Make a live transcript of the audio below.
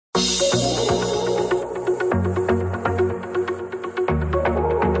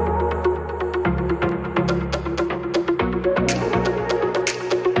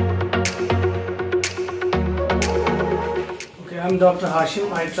Dr.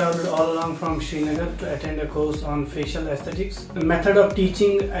 Hashim. I traveled all along from Srinagar to attend a course on facial aesthetics. The method of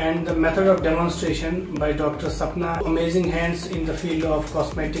teaching and the method of demonstration by Dr. Sapna. Amazing hands in the field of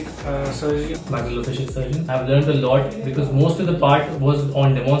cosmetic surgery. Maxillofacial surgeon. I've learned a lot because most of the part was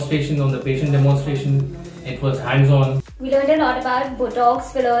on demonstration, on the patient demonstration. It was hands-on. We learned a lot about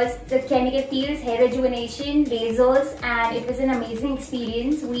Botox, fillers, the chemical peels, hair rejuvenation, lasers, and it was an amazing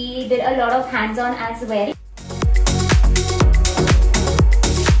experience. We did a lot of hands-on as well.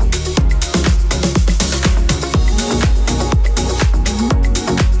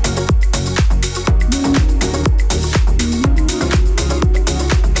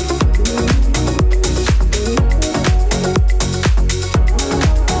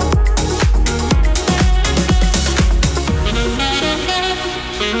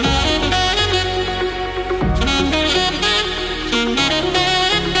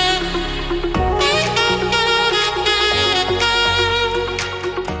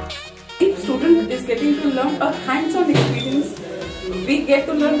 Is getting to learn a hands-on experience. We get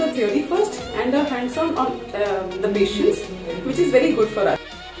to learn the theory first and the hands-on on the patients, which is very good for us.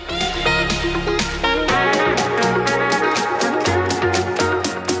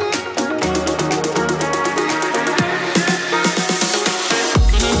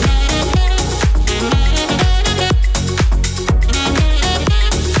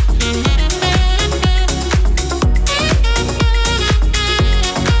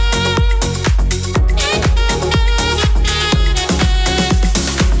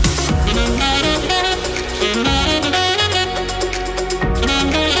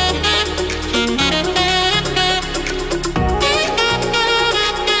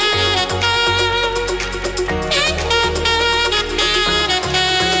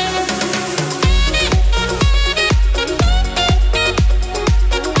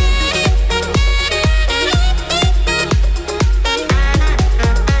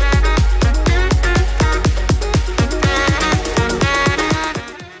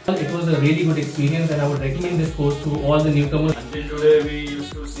 It was a really good experience and I would recommend this course to all the newcomers. Until today we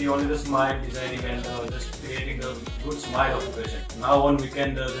used to see only the smile designing and just creating the good smile of the patient. Now on we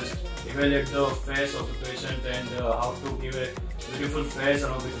can just evaluate the face of the patient and how to give a beautiful face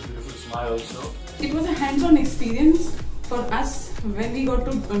along with a beautiful smile also. It was a hands-on experience for us when we got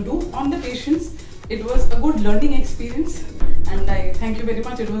to do on the patients. It was a good learning experience and I thank you very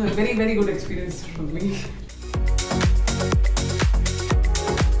much. It was a very good experience for me.